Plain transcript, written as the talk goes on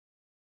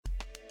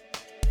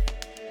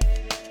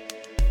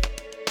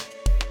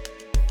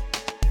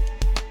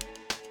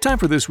Time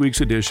for this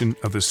week's edition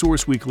of the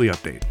Source Weekly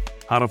Update.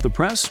 Hot off the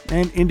press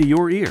and into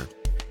your ear.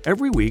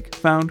 Every week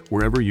found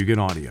wherever you get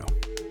audio.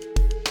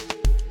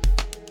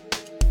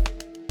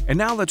 And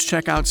now let's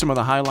check out some of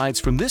the highlights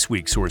from this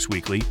week's Source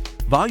Weekly,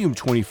 Volume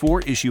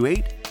 24, Issue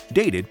 8,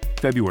 dated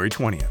February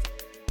 20th.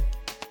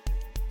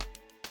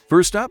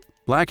 First up,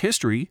 Black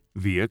History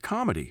via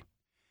Comedy.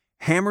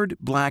 Hammered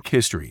Black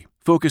History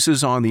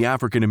focuses on the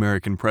African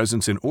American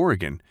presence in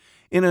Oregon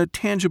in a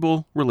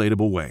tangible,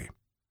 relatable way.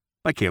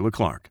 By Kayla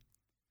Clark.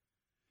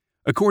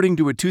 According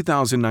to a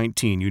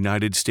 2019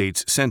 United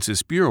States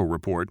Census Bureau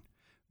report,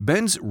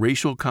 Bend's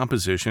racial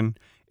composition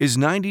is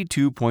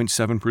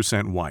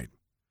 92.7% white.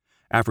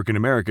 African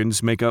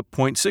Americans make up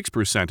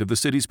 0.6% of the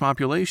city's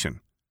population.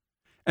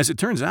 As it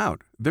turns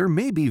out, there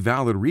may be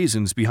valid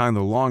reasons behind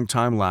the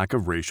long-time lack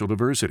of racial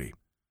diversity.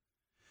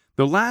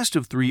 The last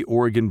of 3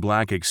 Oregon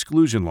black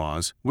exclusion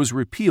laws was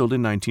repealed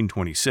in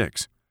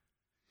 1926.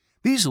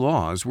 These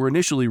laws were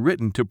initially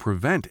written to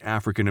prevent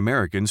African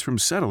Americans from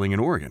settling in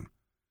Oregon.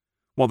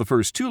 While the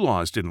first 2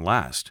 laws didn't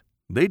last,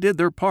 they did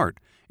their part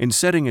in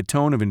setting a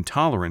tone of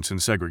intolerance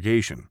and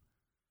segregation.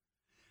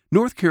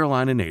 North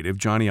Carolina native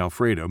Johnny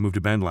Alfredo moved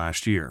to Bend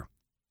last year.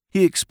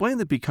 He explained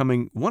that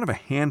becoming one of a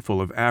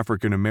handful of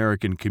African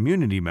American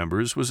community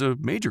members was a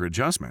major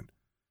adjustment.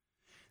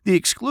 The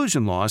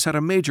exclusion laws had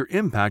a major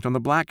impact on the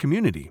black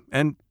community,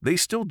 and they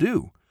still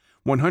do,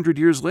 100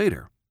 years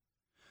later.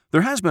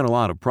 There has been a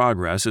lot of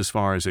progress as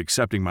far as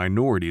accepting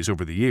minorities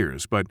over the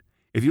years, but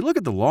if you look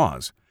at the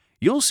laws,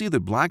 you'll see that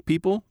black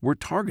people were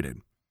targeted.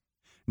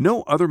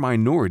 No other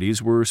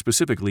minorities were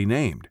specifically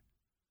named.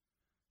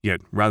 Yet,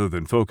 rather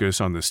than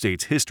focus on the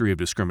state's history of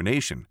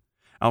discrimination,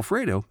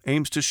 Alfredo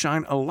aims to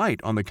shine a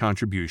light on the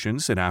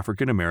contributions that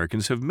African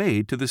Americans have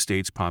made to the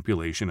state's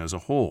population as a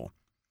whole.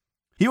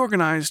 He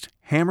organized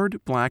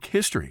Hammered Black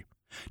History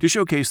to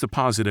showcase the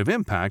positive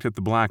impact that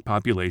the black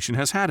population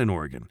has had in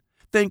Oregon.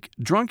 Think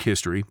Drunk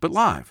History, but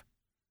live.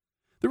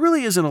 There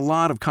really isn't a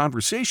lot of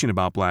conversation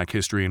about black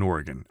history in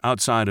Oregon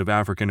outside of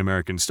African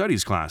American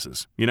studies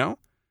classes, you know?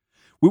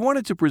 We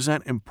wanted to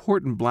present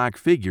important black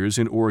figures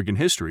in Oregon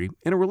history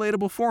in a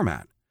relatable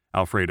format,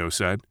 Alfredo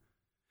said.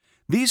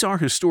 These are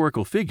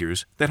historical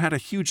figures that had a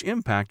huge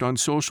impact on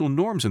social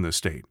norms in the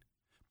state.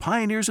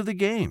 Pioneers of the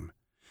game.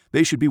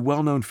 They should be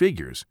well-known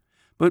figures,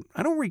 but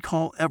I don't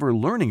recall ever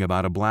learning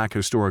about a black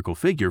historical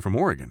figure from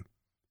Oregon.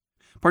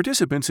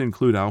 Participants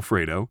include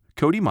Alfredo,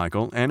 Cody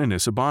Michael, and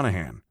Anissa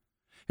Bonahan.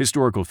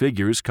 Historical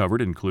figures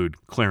covered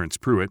include Clarence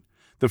Pruitt,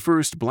 the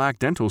first black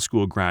dental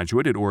school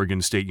graduate at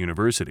Oregon State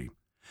University,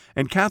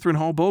 and Catherine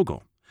Hall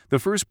Bogle, the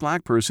first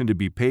black person to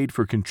be paid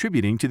for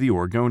contributing to the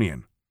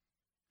Oregonian.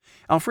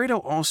 Alfredo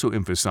also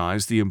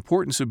emphasized the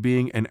importance of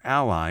being an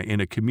ally in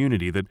a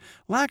community that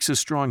lacks a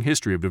strong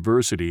history of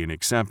diversity and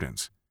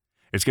acceptance.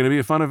 It's going to be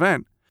a fun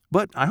event,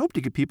 but I hope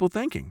to get people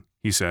thinking,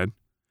 he said.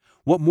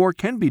 What more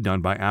can be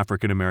done by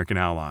African American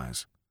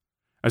allies?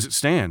 As it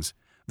stands,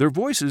 their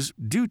voices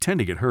do tend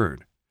to get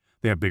heard.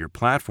 They have bigger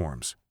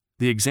platforms.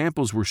 The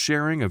examples we're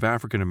sharing of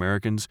African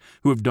Americans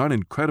who have done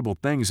incredible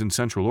things in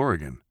Central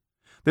Oregon.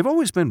 They've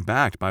always been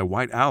backed by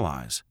white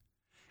allies.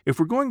 If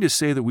we're going to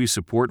say that we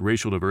support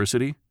racial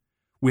diversity,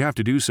 we have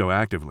to do so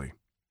actively.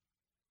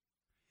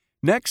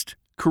 Next,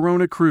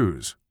 Corona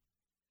Cruise.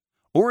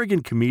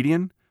 Oregon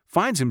comedian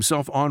finds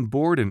himself on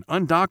board an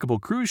undockable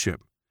cruise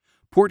ship.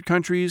 Port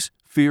countries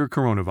fear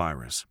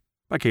coronavirus.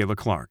 By Kayla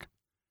Clark.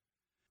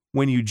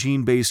 When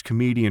Eugene-based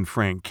comedian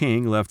Frank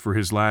King left for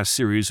his last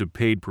series of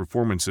paid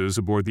performances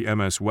aboard the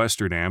MS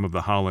Westerdam of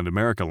the Holland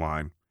America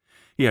line,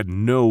 he had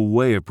no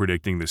way of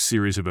predicting the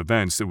series of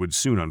events that would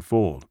soon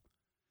unfold.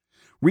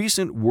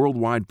 Recent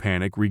worldwide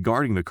panic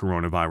regarding the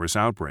coronavirus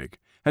outbreak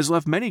has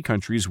left many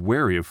countries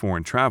wary of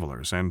foreign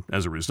travelers, and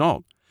as a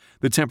result,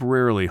 the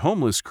temporarily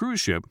homeless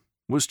cruise ship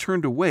was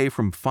turned away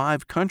from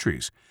 5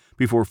 countries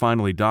before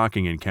finally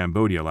docking in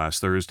Cambodia last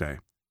Thursday.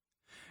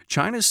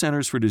 China's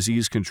Centers for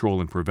Disease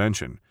Control and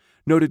Prevention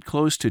noted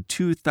close to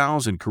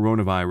 2,000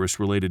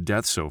 coronavirus-related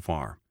deaths so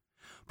far,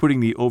 putting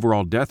the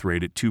overall death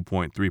rate at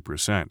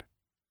 2.3%.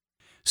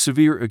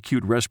 Severe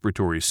acute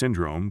respiratory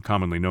syndrome,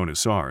 commonly known as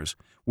SARS,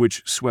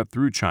 which swept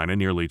through China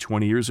nearly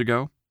 20 years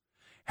ago,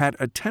 had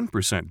a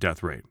 10%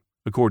 death rate,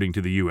 according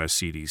to the U.S.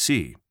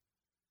 CDC.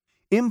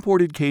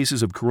 Imported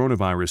cases of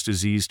coronavirus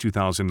disease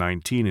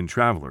 2019 in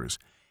travelers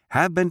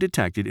have been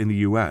detected in the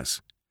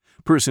U.S.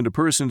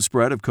 Person-to-person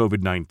spread of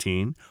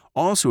COVID-19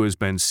 also has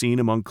been seen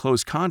among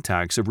close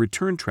contacts of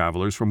returned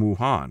travelers from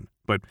Wuhan,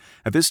 but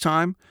at this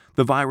time,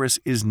 the virus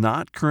is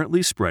not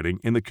currently spreading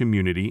in the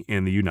community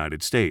in the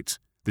United States,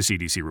 the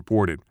CDC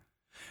reported.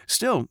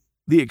 Still,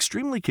 the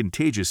extremely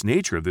contagious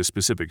nature of this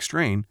specific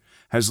strain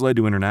has led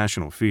to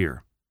international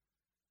fear.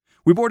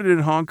 We boarded in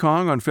Hong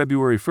Kong on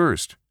February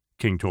 1st,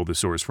 King told The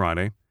Source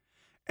Friday.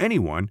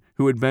 Anyone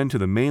who had been to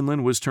the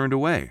mainland was turned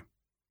away.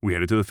 We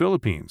headed to the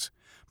Philippines,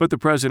 but the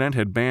president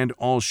had banned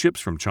all ships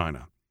from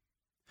China.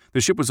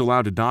 The ship was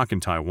allowed to dock in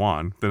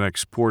Taiwan, the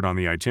next port on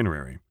the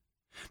itinerary.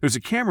 There's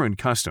a camera in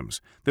customs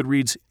that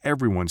reads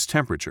everyone's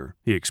temperature,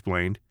 he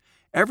explained.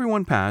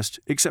 Everyone passed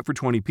except for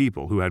 20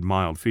 people who had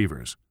mild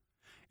fevers.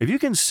 If you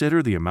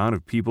consider the amount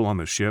of people on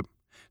the ship,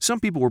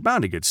 some people were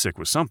bound to get sick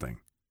with something.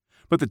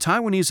 But the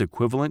Taiwanese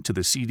equivalent to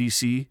the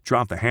CDC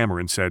dropped the hammer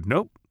and said,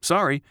 "Nope,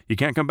 sorry, you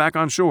can't come back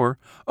on shore.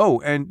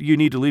 Oh, and you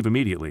need to leave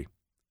immediately."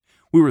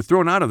 We were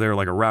thrown out of there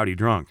like a rowdy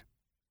drunk.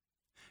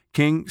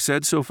 King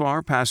said so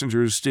far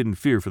passengers didn't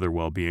fear for their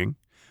well-being.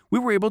 We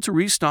were able to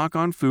restock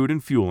on food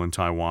and fuel in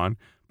Taiwan,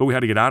 but we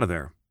had to get out of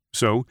there.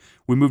 So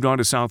we moved on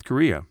to South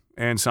Korea,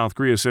 and South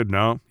Korea said,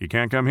 "No, you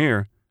can't come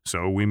here."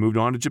 So we moved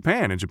on to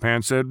Japan, and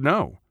Japan said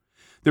no.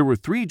 There were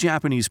 3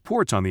 Japanese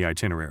ports on the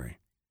itinerary.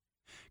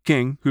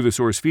 King, who the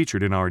source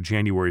featured in our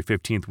January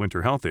 15th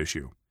winter health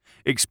issue,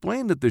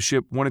 explained that the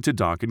ship wanted to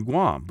dock in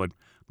Guam, but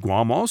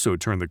Guam also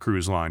turned the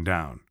cruise line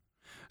down.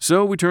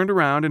 So we turned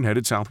around and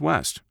headed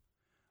southwest.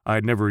 I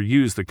had never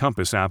used the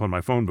Compass app on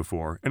my phone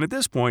before, and at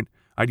this point,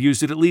 I'd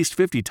used it at least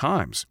 50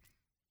 times.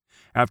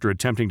 After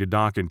attempting to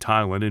dock in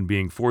Thailand and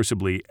being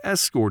forcibly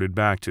escorted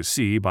back to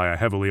sea by a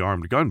heavily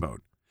armed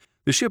gunboat,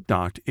 the ship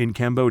docked in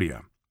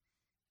Cambodia.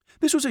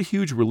 This was a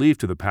huge relief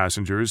to the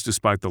passengers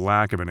despite the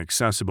lack of an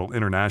accessible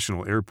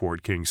international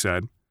airport, King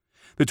said.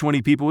 The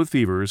 20 people with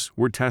fevers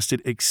were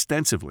tested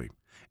extensively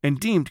and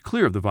deemed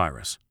clear of the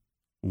virus.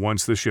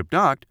 Once the ship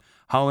docked,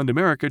 Holland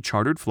America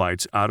chartered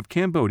flights out of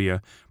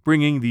Cambodia,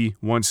 bringing the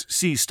once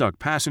sea-stuck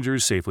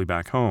passengers safely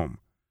back home.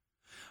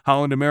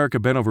 Holland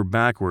America bent over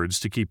backwards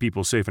to keep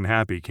people safe and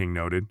happy, King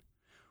noted.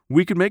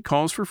 We could make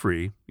calls for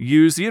free,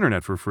 use the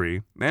internet for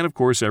free, and of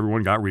course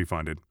everyone got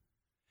refunded.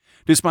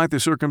 Despite the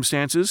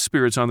circumstances,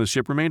 spirits on the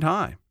ship remained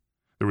high.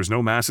 There was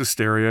no mass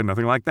hysteria,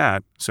 nothing like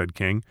that, said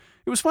King.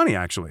 It was funny,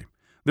 actually.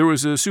 There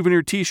was a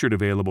souvenir t-shirt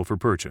available for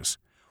purchase,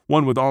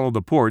 one with all of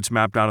the ports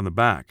mapped out on the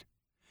back.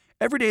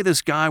 Every day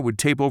this guy would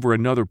tape over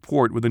another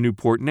port with a new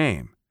port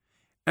name.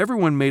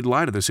 Everyone made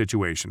light of the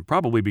situation,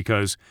 probably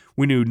because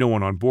we knew no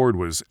one on board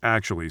was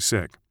actually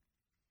sick.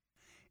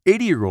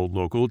 80-year-old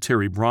local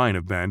Terry Bryan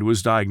of Bend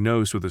was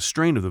diagnosed with a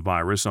strain of the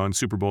virus on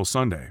Super Bowl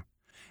Sunday,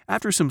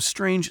 after some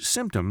strange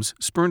symptoms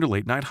spurned a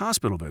late-night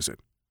hospital visit.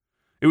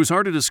 "It was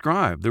hard to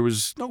describe. There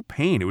was no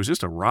pain. It was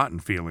just a rotten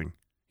feeling,"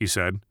 he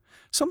said.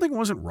 Something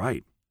wasn't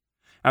right.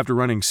 After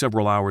running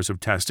several hours of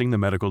testing, the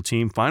medical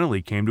team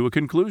finally came to a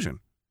conclusion.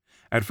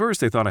 At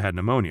first, they thought I had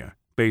pneumonia,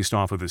 based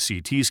off of the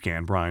CT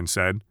scan, Bryan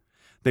said.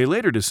 They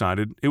later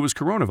decided it was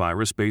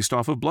coronavirus based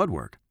off of blood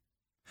work.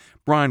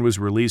 Bryan was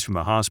released from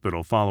the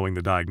hospital following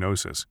the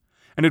diagnosis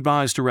and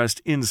advised to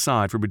rest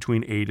inside for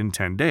between 8 and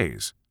 10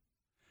 days.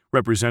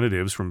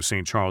 Representatives from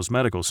St. Charles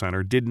Medical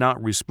Center did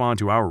not respond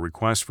to our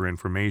request for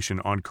information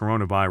on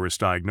coronavirus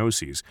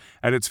diagnoses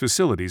at its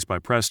facilities by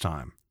press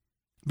time.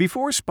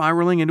 Before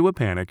spiraling into a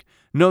panic,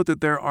 note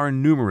that there are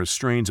numerous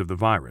strains of the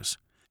virus,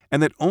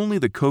 and that only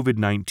the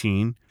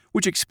COVID-19,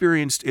 which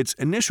experienced its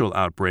initial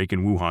outbreak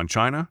in Wuhan,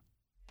 China,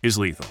 is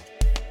lethal.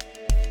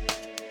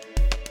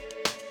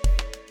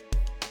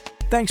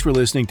 Thanks for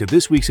listening to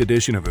this week's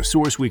edition of the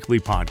Source Weekly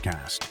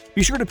podcast.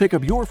 Be sure to pick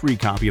up your free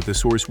copy of the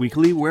Source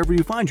Weekly wherever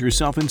you find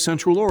yourself in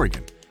Central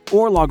Oregon,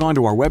 or log on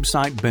to our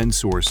website,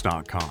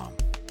 bensource.com.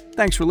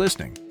 Thanks for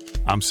listening.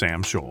 I'm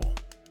Sam Scholl.